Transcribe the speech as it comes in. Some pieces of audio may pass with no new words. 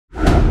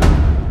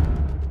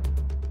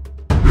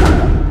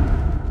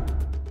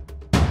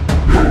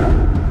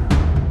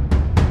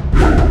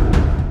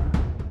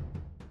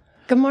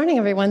Good morning,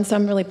 everyone. So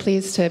I'm really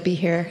pleased to be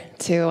here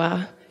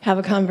to have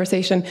a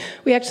conversation.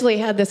 We actually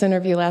had this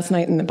interview last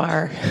night in the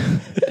bar.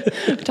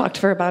 Talked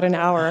for about an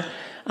hour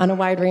on a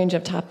wide range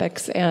of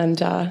topics and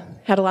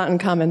had a lot in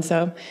common.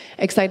 So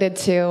excited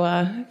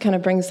to kind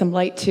of bring some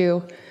light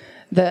to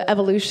the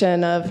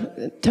evolution of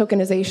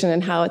tokenization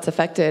and how it's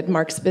affected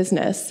Mark's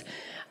business.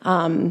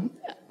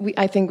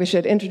 I think we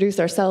should introduce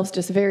ourselves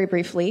just very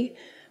briefly.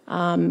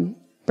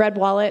 BRD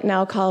Wallet,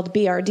 now called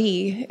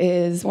BRD,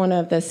 is one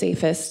of the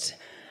safest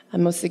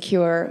and most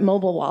secure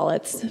mobile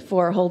wallets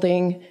for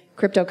holding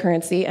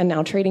cryptocurrency and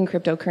now trading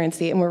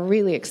cryptocurrency. And we're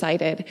really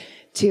excited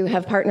to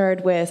have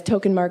partnered with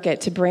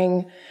TokenMarket to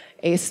bring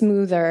a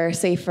smoother,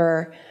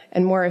 safer,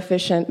 and more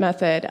efficient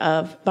method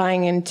of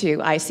buying into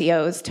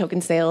ICOs,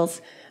 token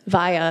sales,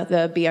 via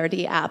the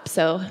BRD app.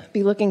 So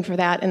be looking for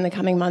that in the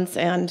coming months.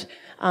 And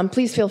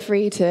please feel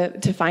free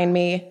to find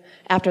me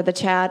after the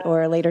chat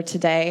or later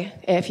today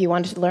if you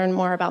want to learn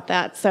more about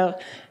that. So,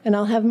 and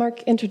I'll have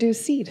Mark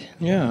introduce Seed.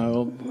 Yeah,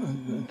 well,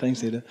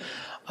 thanks, Ada.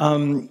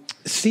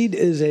 Seed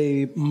is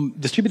a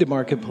distributed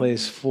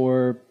marketplace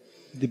for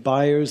the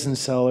buyers and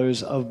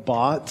sellers of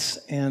bots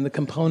and the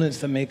components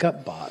that make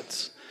up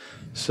bots.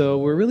 So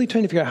we're really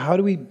trying to figure out how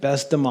do we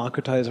best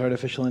democratize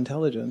artificial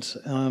intelligence.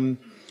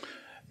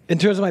 In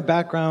terms of my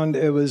background,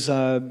 it was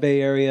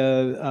Bay Area,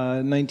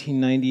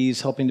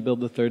 1990s, helping to build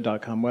the third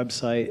 .com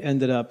website.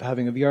 Ended up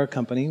having a VR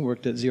company,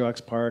 worked at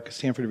Xerox PARC,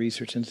 Stanford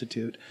Research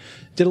Institute.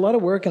 Did a lot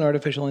of work in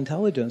artificial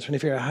intelligence, trying to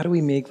figure out how do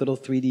we make little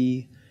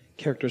 3D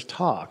characters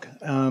talk.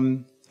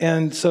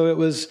 And so it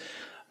was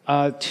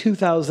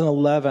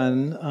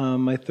 2011,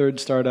 my third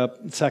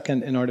startup,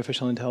 second in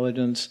artificial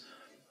intelligence,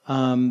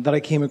 that I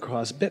came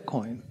across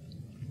Bitcoin.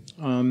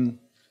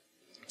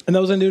 And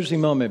that was an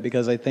interesting moment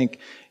because I think,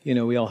 you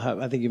know, we all have,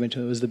 I think you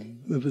mentioned it was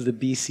the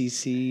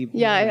BCC.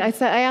 Yeah,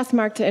 I asked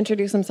Mark to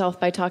introduce himself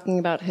by talking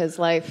about his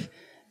life,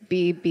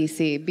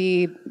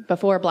 BC,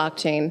 before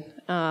blockchain.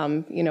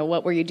 You know,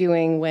 what were you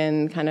doing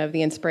when kind of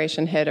the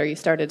inspiration hit or you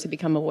started to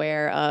become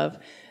aware of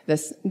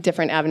this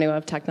different avenue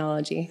of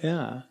technology?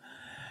 Yeah.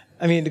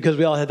 I mean, because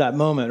we all had that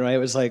moment, right? It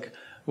was like,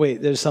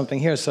 wait, there's something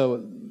here.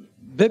 So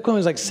Bitcoin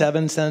was like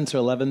 7 cents or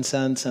 11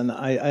 cents. And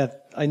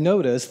I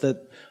noticed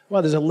that, wow,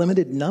 there's a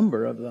limited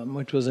number of them,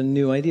 which was a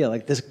new idea.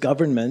 Like this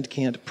government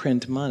can't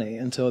print money.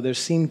 And so there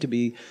seemed to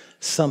be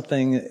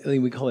something,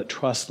 we call it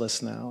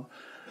trustless now.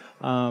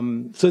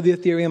 So the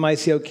Ethereum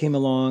ICO came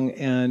along,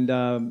 and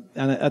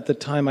at the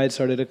time I'd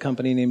started a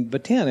company named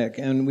Botanic,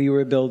 and we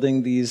were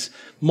building these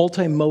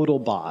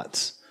multimodal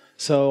bots.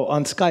 So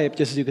on Skype,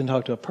 just as you can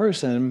talk to a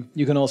person,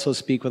 you can also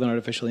speak with an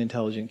artificially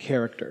intelligent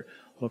character,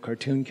 a little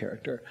cartoon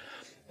character.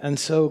 And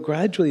so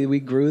gradually we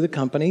grew the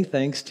company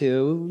thanks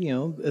to, you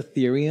know,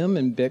 Ethereum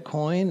and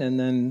Bitcoin, and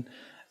then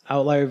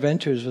Outlier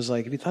Ventures was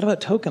like, have you thought about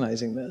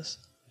tokenizing this?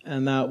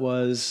 And that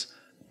was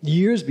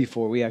years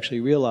before we actually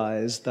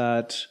realized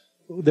that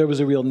there was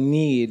a real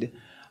need.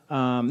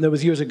 That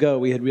was years ago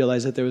we had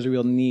realized that there was a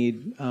real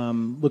need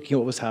looking at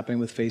what was happening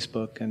with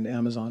Facebook and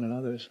Amazon and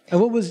others.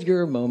 And what was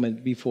your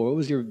moment before? What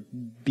was your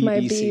BBC? My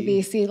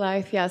BBC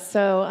life, yes.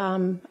 So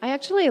I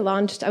actually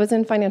launched, I was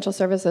in financial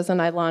services and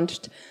I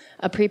launched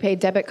a prepaid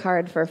debit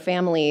card for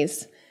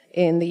families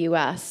in the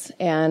US.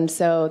 And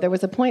so there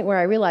was a point where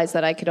I realized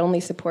that I could only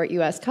support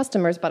US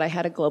customers, but I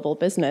had a global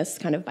business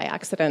kind of by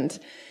accident.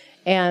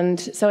 And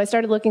so I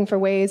started looking for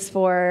ways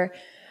for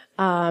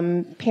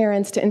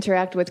parents to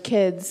interact with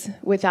kids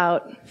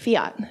without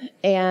fiat.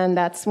 And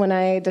that's when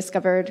I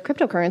discovered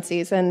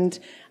cryptocurrencies. And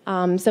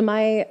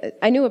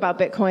I knew about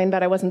Bitcoin,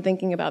 but I wasn't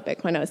thinking about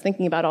Bitcoin. I was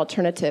thinking about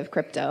alternative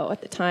crypto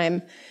at the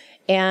time.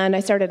 And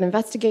I started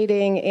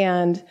investigating,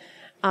 and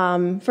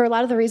for a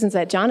lot of the reasons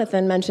that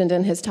Jonathan mentioned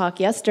in his talk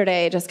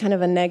yesterday, just kind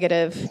of a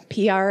negative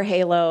PR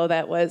halo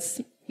that was,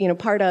 you know,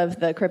 part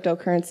of the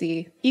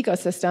cryptocurrency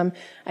ecosystem,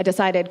 I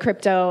decided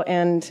crypto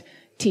and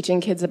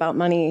teaching kids about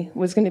money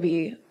was going to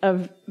be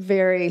a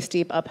very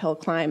steep uphill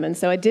climb. And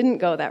so I didn't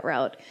go that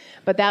route.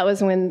 But that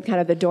was when kind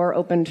of the door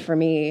opened for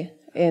me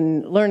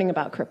in learning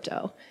about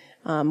crypto,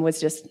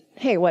 was just,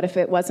 hey, what if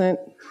it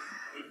wasn't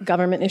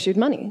government issued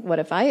money? What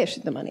if I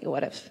issued the money?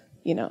 What if,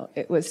 you know,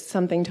 it was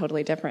something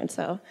totally different?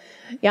 So,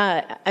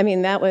 yeah, I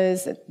mean, that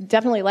was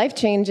definitely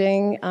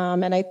life-changing,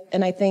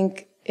 and I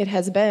think it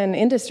has been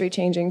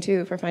industry-changing,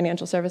 too, for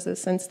financial services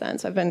since then.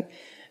 So I've been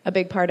a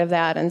big part of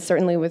that, and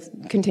certainly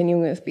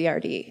continuing with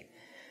BRD.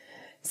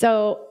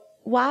 So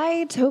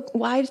why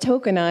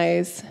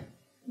tokenize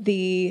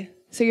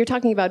so you're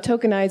talking about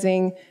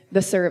tokenizing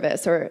the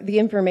service or the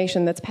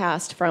information that's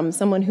passed from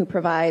someone who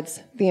provides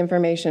the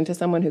information to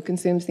someone who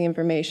consumes the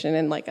information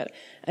in like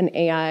an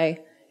AI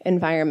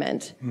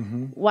environment.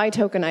 Mm-hmm. Why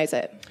tokenize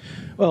it?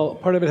 Well,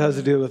 part of it has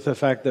to do with the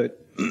fact that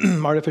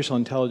artificial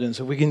intelligence,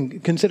 if we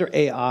can consider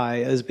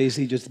AI as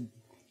basically just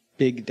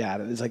big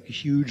data, it's like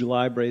huge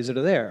libraries that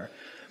are there.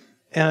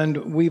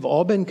 And we've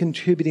all been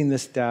contributing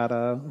this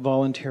data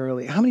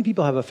voluntarily. How many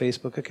people have a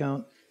Facebook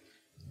account?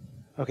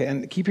 Okay,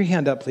 and keep your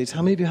hand up, please.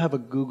 How many of you have a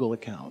Google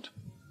account?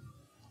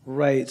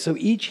 Right, so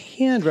each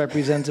hand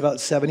represents about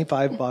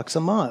 $75 a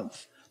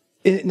month.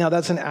 Now,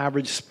 that's an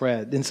average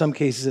spread. In some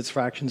cases, it's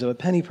fractions of a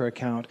penny per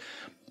account.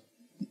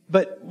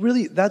 But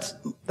really, that's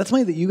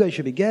money that you guys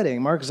should be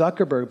getting. Mark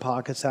Zuckerberg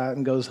pockets that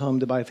and goes home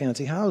to buy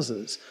fancy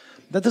houses.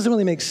 That doesn't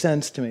really make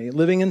sense to me.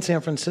 Living in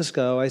San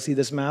Francisco, I see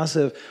this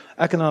massive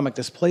economic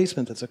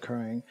displacement that's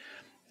occurring.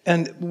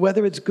 And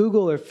whether it's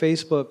Google or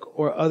Facebook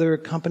or other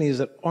companies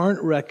that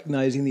aren't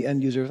recognizing the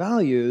end user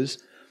values,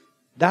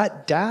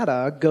 that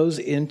data goes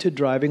into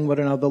driving what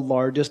are now the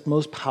largest,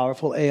 most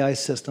powerful AI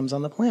systems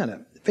on the planet.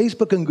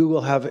 Facebook and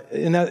Google have,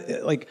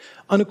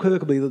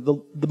 unequivocally,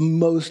 the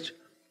most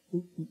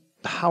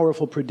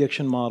powerful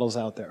prediction models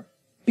out there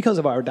because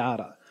of our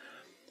data.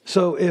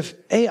 So if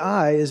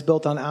AI is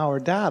built on our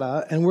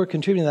data and we're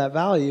contributing that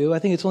value, I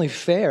think it's only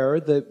fair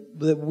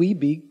that we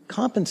be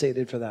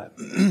compensated for that.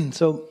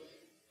 So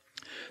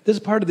this is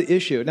part of the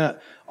issue. Now,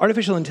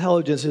 artificial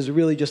intelligence is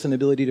really just an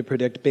ability to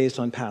predict based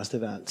on past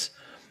events.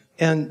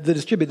 And the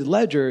distributed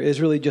ledger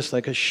is really just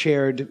like a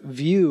shared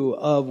view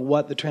of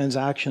what the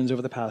transactions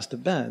over the past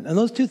have been. And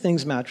those two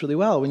things match really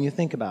well when you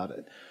think about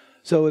it.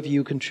 So if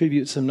you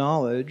contribute some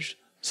knowledge,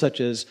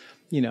 such as,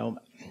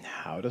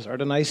 how to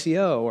start an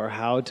ICO, or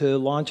how to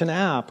launch an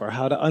app, or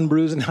how to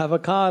unbruise an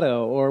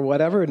avocado, or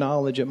whatever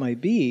knowledge it might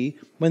be,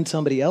 when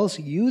somebody else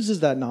uses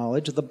that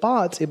knowledge, the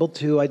bot's able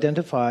to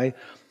identify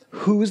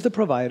who is the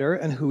provider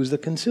and who is the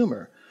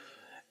consumer.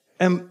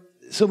 And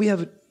so we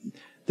have,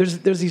 there's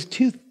these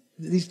two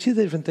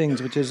different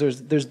things, which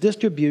is there's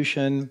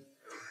distribution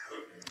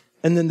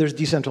and then there's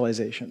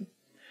decentralization.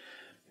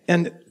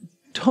 And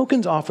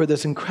tokens offer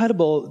this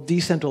incredible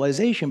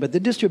decentralization, but the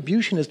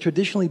distribution has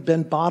traditionally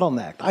been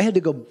bottlenecked. I had to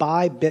go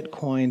buy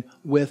Bitcoin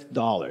with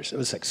dollars. It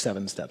was like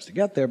 7 steps to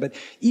get there. But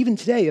even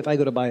today, if I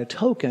go to buy a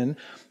token,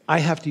 I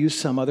have to use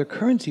some other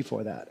currency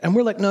for that. And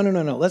we're like, no,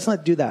 let's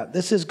not do that.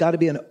 This has got to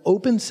be an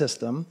open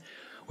system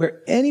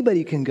where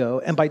anybody can go,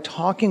 and by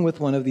talking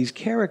with one of these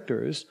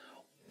characters,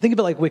 think of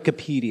it like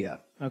Wikipedia,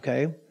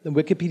 okay? The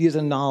Wikipedia is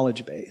a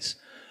knowledge base.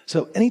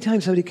 So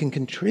anytime somebody can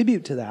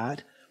contribute to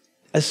that,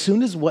 as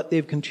soon as what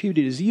they've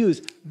contributed is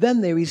used,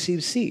 then they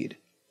receive seed.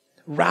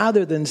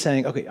 Rather than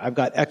saying, okay, I've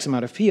got X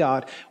amount of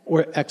fiat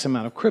or X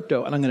amount of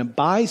crypto, and I'm going to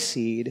buy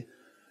seed.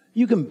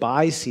 You can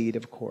buy seed,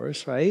 of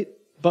course, right?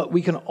 But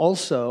we can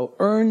also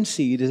earn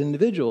seed as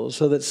individuals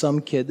so that some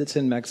kid that's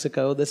in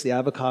Mexico, that's the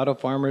avocado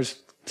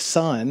farmer's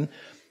son,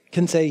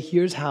 can say,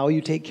 here's how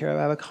you take care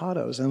of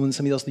avocados. And when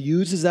somebody else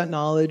uses that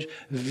knowledge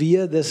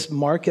via this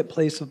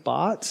marketplace of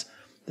bots,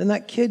 then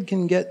that kid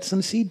can get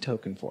some seed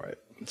token for it.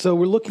 So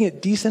we're looking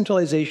at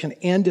decentralization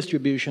and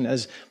distribution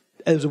as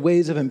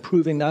ways of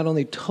improving not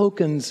only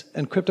tokens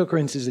and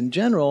cryptocurrencies in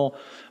general,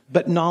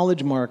 but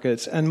knowledge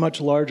markets and much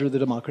larger the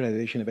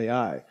democratization of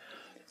AI.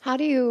 How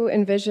do you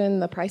envision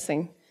the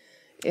pricing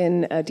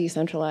in a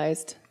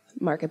decentralized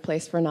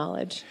marketplace for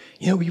knowledge?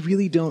 We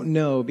really don't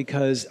know,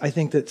 because I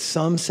think that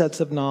some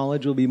sets of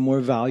knowledge will be more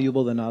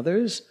valuable than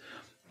others.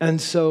 And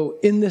so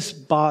in this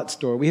bot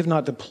store, we have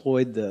not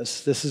deployed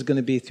this. This is going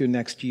to be through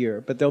next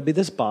year. But there'll be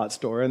this bot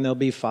store, and there'll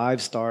be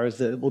 5 stars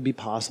that will be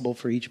possible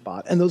for each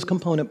bot. And those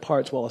component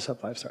parts will also have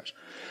 5 stars,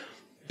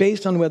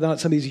 based on whether or not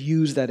somebody's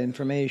used that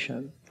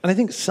information. And I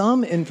think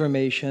some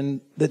information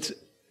that's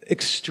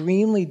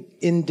extremely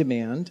in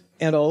demand,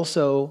 and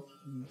also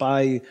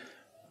by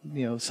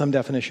some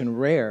definition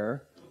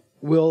rare,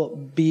 will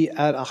be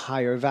at a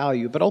higher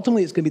value. But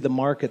ultimately, it's going to be the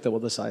market that will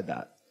decide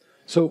that.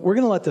 So we're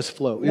going to let this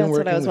float. That's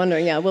what I was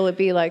wondering. Yeah, will it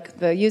be like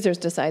the users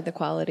decide the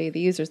quality, the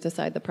users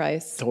decide the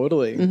price?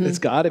 Totally. Mm-hmm. It's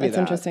got to be that. That's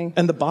interesting.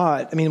 And the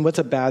bot, what's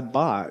a bad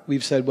bot?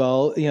 We've said,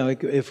 well,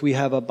 if we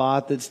have a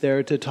bot that's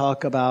there to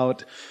talk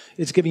about,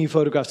 it's giving you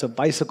photographs of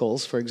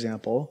bicycles, for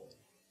example,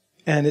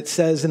 and it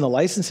says in the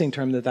licensing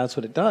term that that's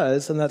what it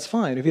does, then that's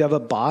fine. If you have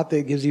a bot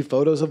that gives you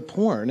photos of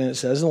porn and it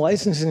says in the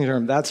licensing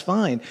term, that's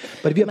fine.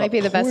 But if you have might be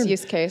the best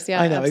use case, yeah.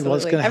 I know, absolutely. Well,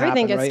 it's gonna Everything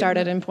happen, gets right?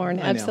 started in porn.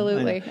 I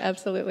know.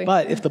 Absolutely.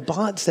 But if the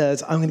bot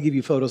says, I'm going to give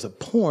you photos of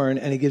porn,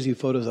 and it gives you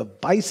photos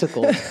of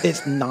bicycles,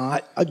 it's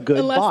not a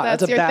good bot.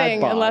 That's a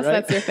bad bot, Unless right?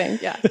 that's your thing,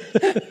 yeah.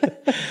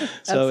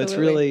 So it's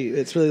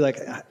really like,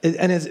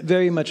 and it's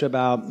very much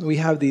about, we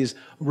have these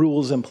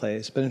rules in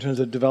place, but in terms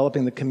of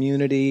developing the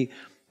community,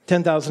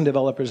 10,000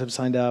 developers have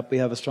signed up. We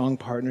have a strong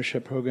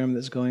partnership program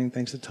that's going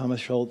thanks to Thomas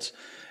Schultz.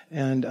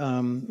 And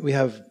we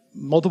have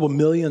multiple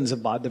millions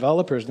of bot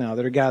developers now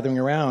that are gathering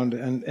around.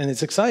 And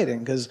it's exciting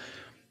because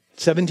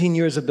 17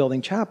 years of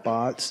building chat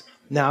bots,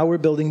 now we're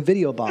building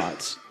video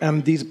bots.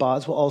 And these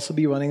bots will also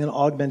be running in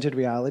augmented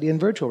reality and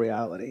virtual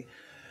reality.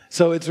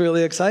 So it's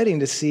really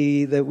exciting to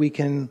see that we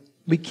can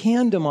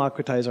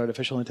democratize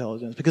artificial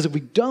intelligence. Because if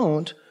we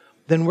don't,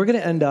 then we're going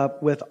to end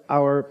up with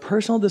our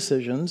personal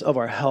decisions of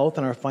our health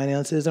and our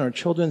finances and our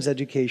children's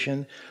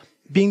education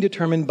being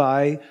determined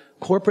by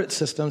corporate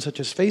systems such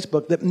as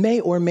Facebook that may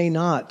or may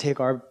not take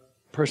our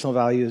personal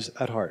values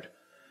at heart.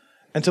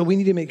 And so we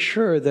need to make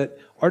sure that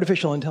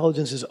artificial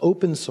intelligence is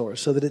open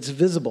source so that it's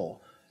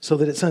visible, so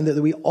that it's something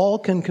that we all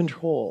can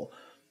control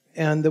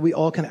and that we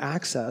all can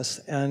access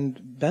and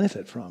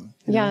benefit from.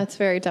 Yeah, it's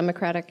very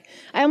democratic.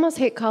 I almost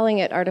hate calling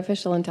it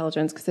artificial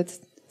intelligence because it's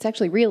it's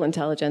actually real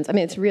intelligence. I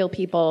mean, it's real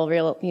people,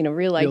 real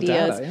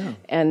ideas. Data, yeah.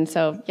 And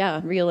so,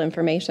 real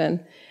information.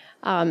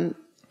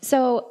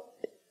 So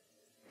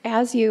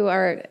as you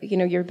are,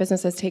 your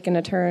business has taken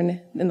a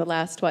turn in the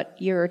last,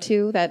 year or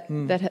two that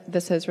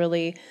this has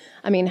really,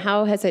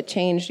 how has it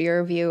changed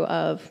your view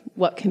of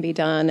what can be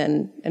done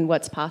and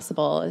what's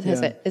possible?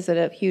 Is it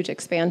a huge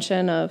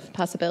expansion of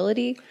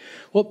possibility?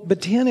 Well,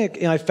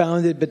 Botanic, I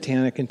founded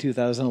Botanic in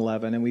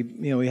 2011, and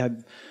we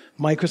had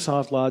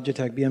Microsoft,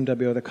 Logitech,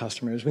 BMW, other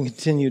customers. We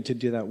continued to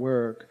do that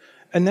work.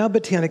 And now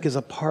Botanic is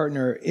a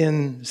partner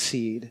in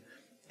Seed.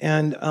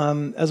 And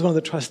as one of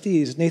the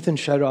trustees, Nathan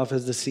Shedroff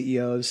is the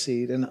CEO of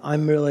Seed, and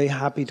I'm really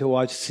happy to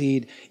watch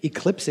Seed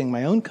eclipsing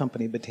my own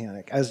company,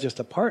 Botanic, as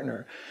just a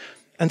partner.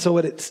 And so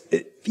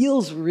it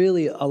feels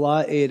really a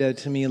lot, Ada,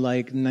 to me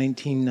like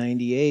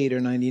 1998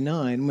 or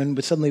 99,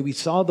 when suddenly we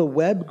saw the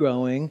web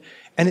growing,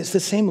 and it's the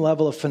same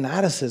level of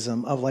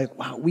fanaticism of like,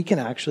 wow, we can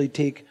actually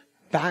take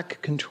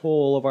back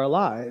control of our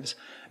lives.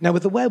 Now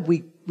with the web,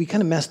 we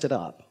kind of messed it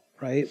up,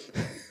 right?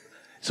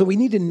 So we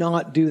need to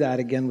not do that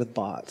again with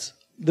bots.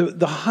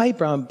 The hype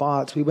around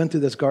bots, we went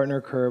through this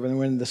Gartner curve and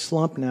we're in the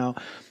slump now,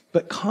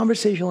 but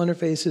conversational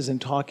interfaces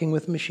and talking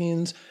with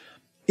machines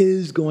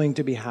is going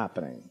to be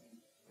happening.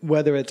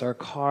 Whether it's our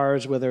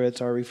cars, whether it's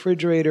our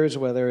refrigerators,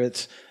 whether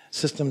it's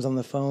systems on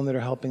the phone that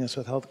are helping us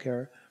with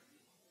healthcare,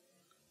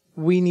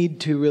 we need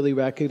to really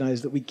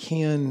recognize that we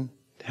can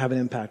have an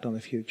impact on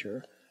the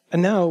future.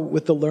 And now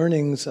with the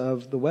learnings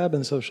of the web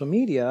and social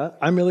media,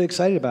 I'm really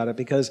excited about it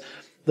because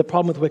the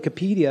problem with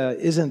Wikipedia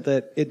isn't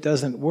that it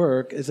doesn't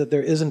work, is that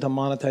there isn't a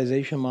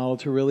monetization model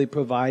to really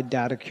provide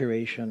data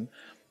curation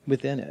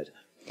within it.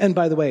 And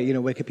by the way,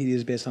 Wikipedia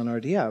is based on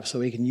RDF, so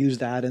we can use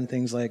that in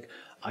things like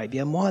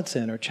IBM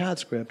Watson or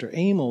ChatScript or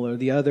AML or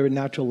the other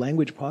natural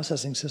language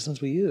processing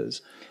systems we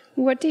use.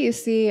 What do you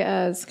see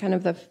as kind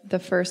of the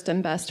first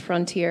and best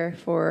frontier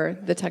for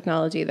the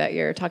technology that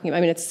you're talking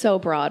about? It's so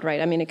broad,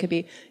 right?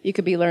 You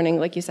could be learning,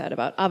 like you said,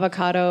 about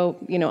avocado,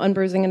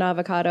 unbruising an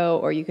avocado,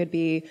 or you could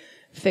be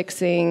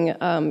fixing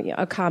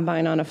a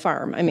combine on a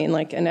farm.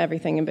 And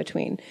everything in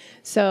between.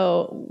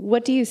 So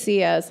what do you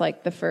see as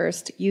like the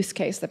first use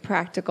case, the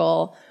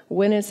practical,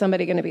 when is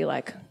somebody going to be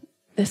like,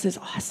 this is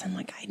awesome,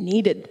 like I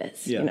needed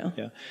this,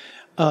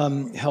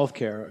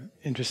 Healthcare,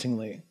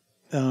 interestingly.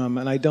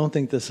 And I don't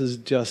think this is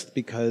just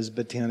because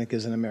Botanic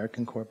is an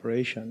American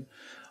corporation.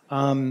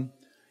 I'd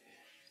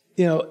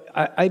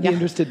be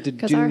interested to do...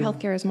 Because our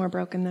healthcare is more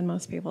broken than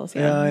most people's.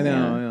 Yeah, I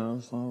know.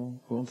 So,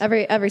 cool.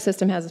 Every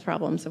system has its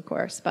problems, of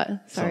course,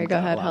 but sorry, go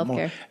ahead, healthcare.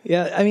 More.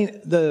 Yeah,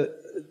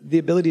 the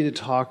ability to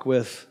talk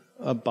with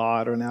a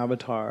bot or an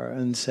avatar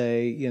and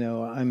say,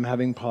 I'm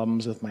having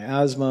problems with my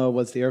asthma,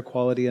 what's the air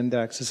quality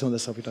index, is some of the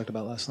stuff we talked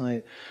about last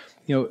night.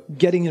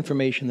 Getting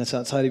information that's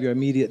outside of your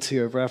immediate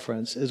sphere of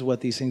reference is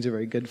what these things are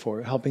very good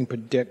for, helping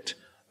predict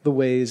the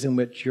ways in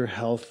which your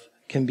health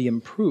can be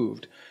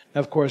improved. Now,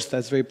 of course,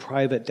 that's very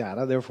private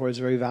data, therefore it's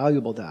very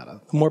valuable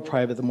data. The more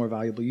private, the more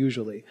valuable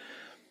usually,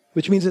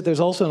 which means that there's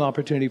also an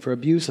opportunity for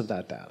abuse of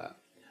that data.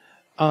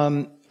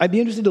 I'd be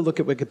interested to look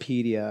at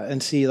Wikipedia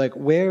and see, like,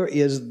 where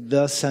is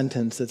the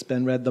sentence that's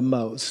been read the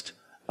most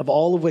of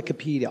all of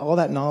Wikipedia, all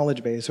that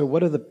knowledge base, or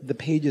what are the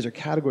pages or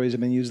categories that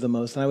have been used the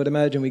most? And I would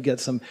imagine we get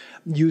some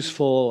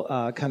useful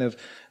kind of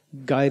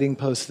guiding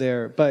posts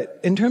there. But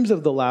in terms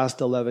of the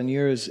last 11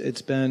 years,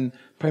 it's been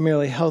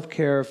primarily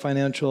healthcare,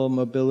 financial,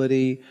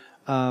 mobility.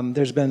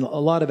 There's been a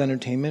lot of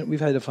entertainment.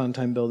 We've had a fun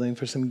time building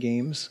for some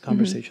games,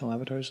 conversational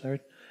avatars there.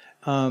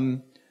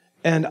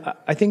 And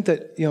I think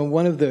that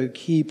one of the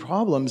key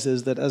problems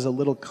is that as a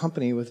little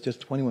company with just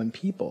 21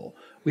 people,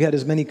 we had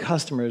as many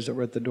customers that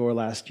were at the door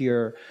last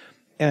year.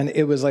 And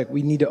it was like,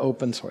 we need to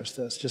open source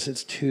this.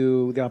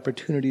 The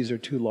opportunities are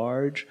too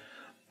large.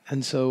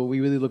 And so we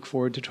really look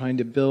forward to trying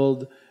to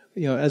build,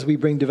 as we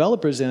bring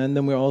developers in,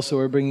 then we also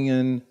are bringing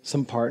in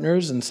some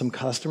partners and some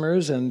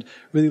customers and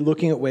really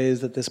looking at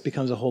ways that this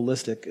becomes a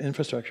holistic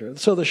infrastructure.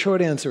 So the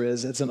short answer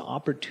is it's an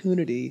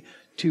opportunity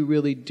to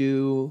really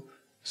do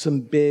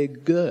some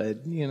big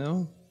good,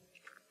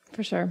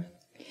 For sure.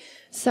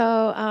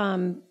 So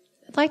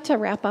I'd like to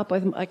wrap up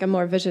with like a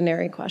more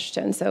visionary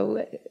question.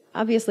 So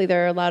obviously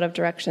there are a lot of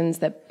directions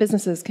that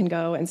businesses can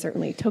go, and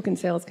certainly token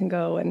sales can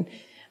go, and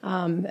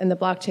the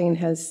blockchain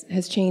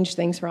has changed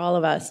things for all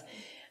of us.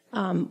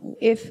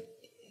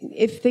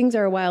 If things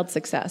are a wild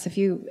success, if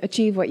you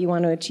achieve what you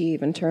want to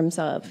achieve in terms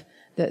of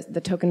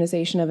the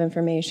tokenization of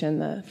information,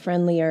 the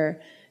friendlier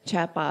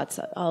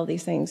chatbots, all of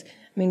these things,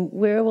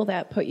 where will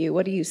that put you?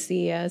 What do you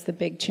see as the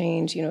big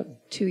change,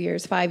 2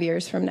 years, 5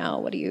 years from now?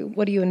 What do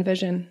you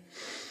envision?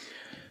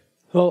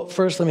 Well,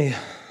 first let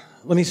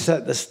me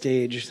set the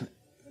stage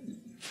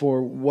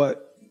for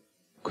what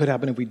could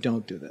happen if we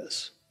don't do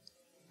this,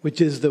 which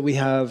is that we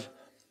have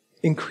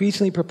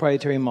increasingly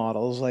proprietary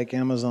models like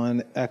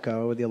Amazon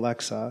Echo, the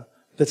Alexa,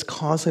 that's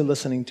constantly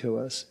listening to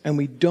us, and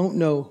we don't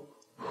know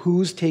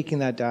who's taking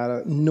that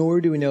data,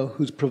 nor do we know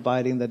who's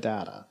providing the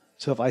data.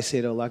 So if I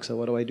say to Alexa,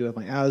 what do I do with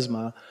my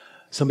asthma?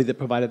 Somebody that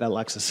provided that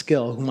Alexa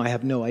skill, whom I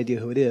have no idea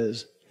who it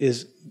is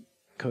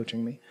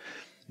coaching me.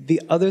 The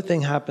other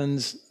thing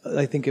happens,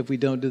 I think, if we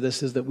don't do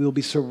this, is that we'll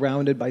be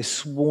surrounded by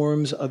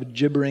swarms of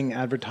gibbering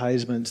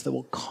advertisements that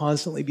will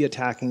constantly be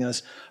attacking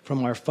us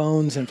from our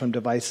phones and from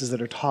devices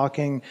that are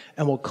talking,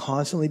 and we'll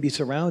constantly be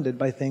surrounded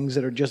by things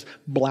that are just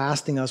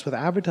blasting us with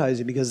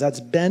advertising, because that's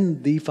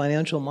been the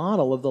financial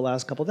model of the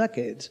last couple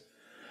decades.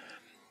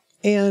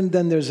 And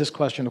then there's this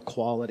question of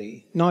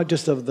quality, not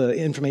just of the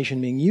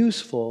information being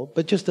useful,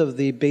 but just of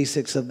the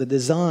basics of the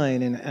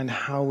design and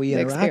how we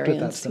interact with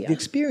that stuff, the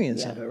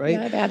experience of it, right?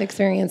 Yeah, a bad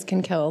experience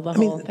can kill the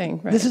whole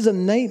thing, right? This is a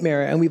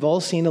nightmare, and we've all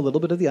seen a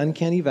little bit of the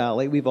uncanny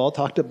valley. We've all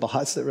talked to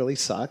bots that really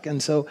suck,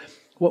 and so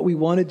what we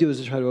want to do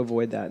is to try to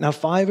avoid that. Now,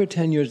 5 or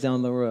 10 years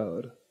down the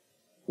road,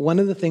 one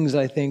of the things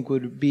that I think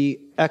would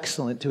be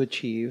excellent to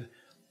achieve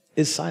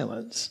is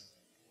silence,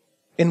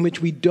 in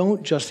which we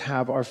don't just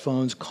have our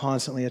phones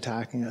constantly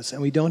attacking us,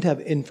 and we don't have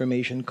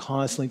information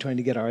constantly trying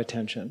to get our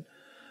attention.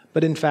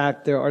 But in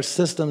fact, there are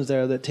systems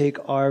there that take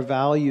our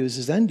values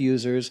as end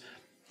users.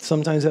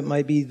 Sometimes it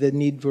might be the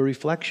need for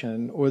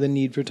reflection or the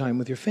need for time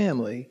with your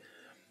family,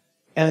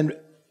 and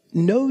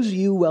knows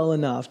you well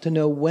enough to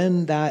know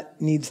when that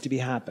needs to be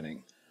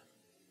happening.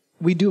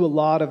 We do a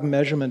lot of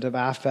measurement of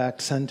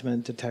affect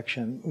sentiment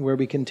detection, where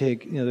we can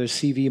take, there's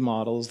CV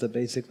models that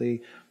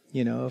basically,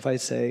 if I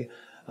say,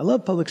 I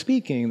love public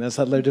speaking, that's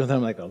not later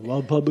I'm like, I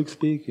love public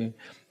speaking.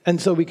 And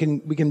so we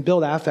can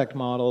build affect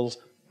models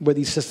where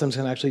these systems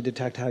can actually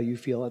detect how you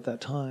feel at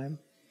that time.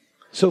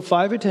 So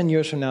 5 or 10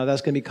 years from now,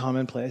 that's going to be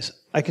commonplace.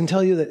 I can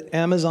tell you that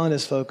Amazon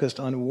is focused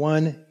on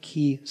one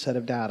key set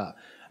of data,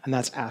 and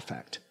that's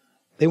affect.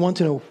 They want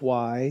to know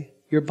why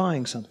you're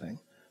buying something.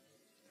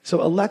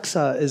 So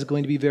Alexa is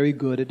going to be very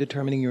good at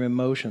determining your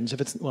emotions.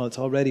 It's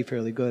already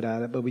fairly good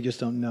at it, but we just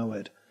don't know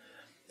it.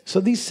 So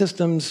these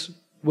systems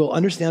will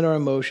understand our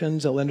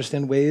emotions, they'll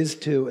understand ways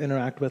to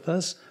interact with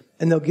us,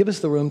 and they'll give us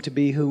the room to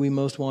be who we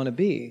most want to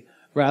be,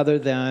 rather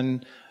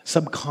than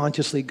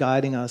subconsciously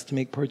guiding us to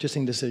make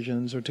purchasing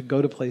decisions or to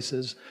go to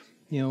places,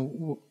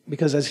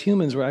 because as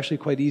humans, we're actually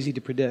quite easy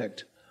to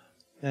predict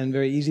and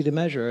very easy to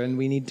measure, and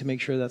we need to make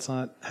sure that's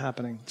not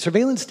happening.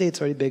 Surveillance state's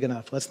already big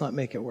enough. Let's not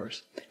make it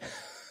worse.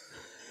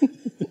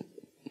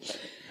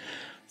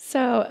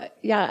 So,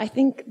 yeah, I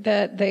think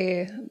that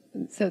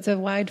so it's a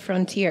wide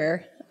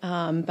frontier.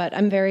 But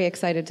I'm very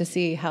excited to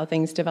see how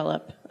things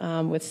develop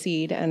with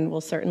Seed, and we'll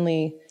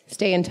certainly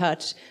stay in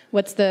touch.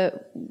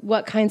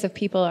 What kinds of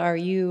people are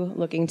you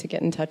looking to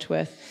get in touch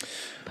with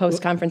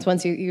post-conference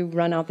once you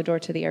run out the door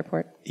to the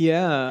airport?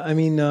 Yeah,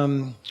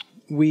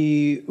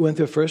 we went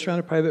through a first round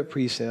of private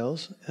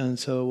pre-sales, and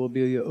so we'll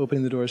be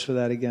opening the doors for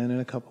that again in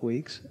a couple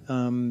weeks.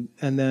 And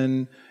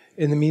then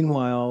in the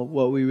meanwhile,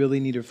 what we really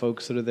need are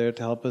folks that are there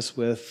to help us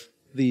with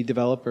the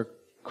developer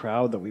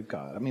crowd that we've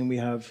got. We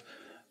have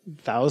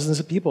thousands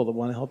of people that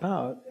want to help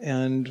out,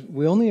 and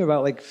we only have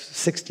about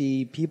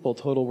 60 people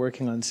total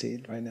working on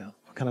Seed right now,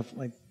 kind of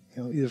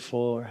either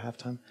full or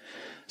half-time.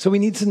 So we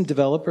need some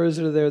developers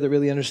that are there that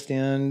really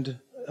understand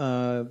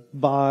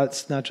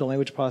bots, natural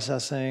language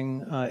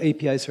processing,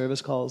 API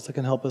service calls that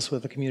can help us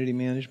with the community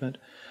management.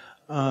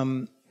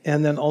 And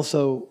then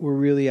also we're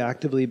really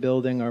actively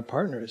building our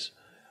partners.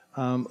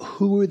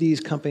 Who are these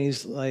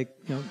companies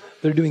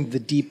they're doing the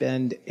deep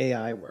end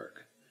AI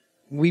work?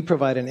 We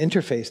provide an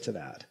interface to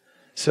that.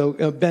 So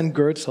Ben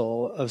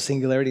Gertzel of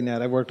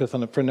SingularityNet, I've worked with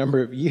for a number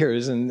of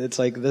years, and it's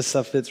this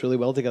stuff fits really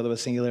well together with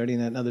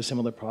SingularityNet and other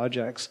similar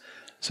projects.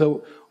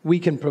 So we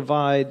can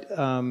provide,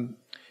 the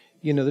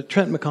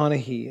Trent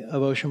McConaughey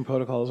of Ocean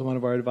Protocol is one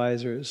of our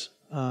advisors.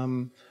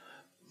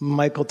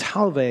 Michael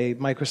Talve,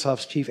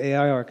 Microsoft's chief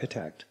AI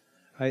architect.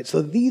 Right?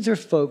 So these are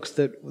folks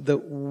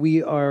that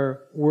we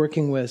are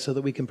working with so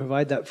that we can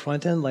provide that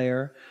front-end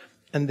layer,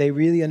 and they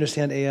really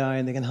understand AI,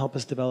 and they can help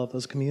us develop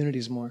those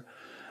communities more.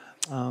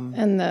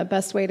 And the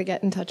best way to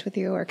get in touch with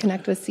you or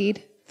connect with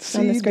Seed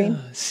on the screen?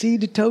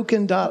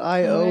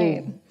 Seedtoken.io.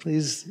 Right.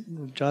 Please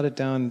jot it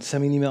down.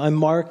 Send me an email. I'm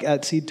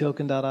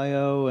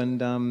mark@seedtoken.io,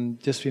 and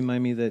just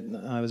remind me that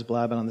I was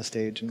blabbing on the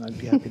stage, and I'd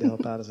be happy to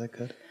help out as I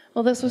could.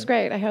 Well, this was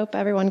great. I hope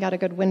everyone got a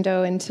good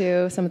window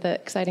into some of the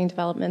exciting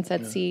developments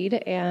at Seed.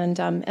 And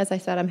as I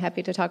said, I'm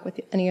happy to talk with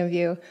any of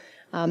you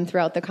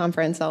throughout the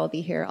conference. I'll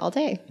be here all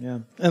day. Yeah.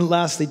 And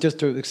lastly, just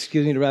to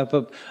wrap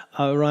up,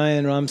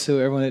 Ryan, Ramsu,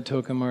 everyone at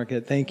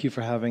TokenMarket, thank you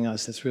for having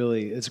us. It's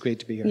great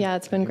to be here. Yeah,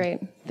 it's been great.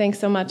 Thanks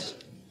so much.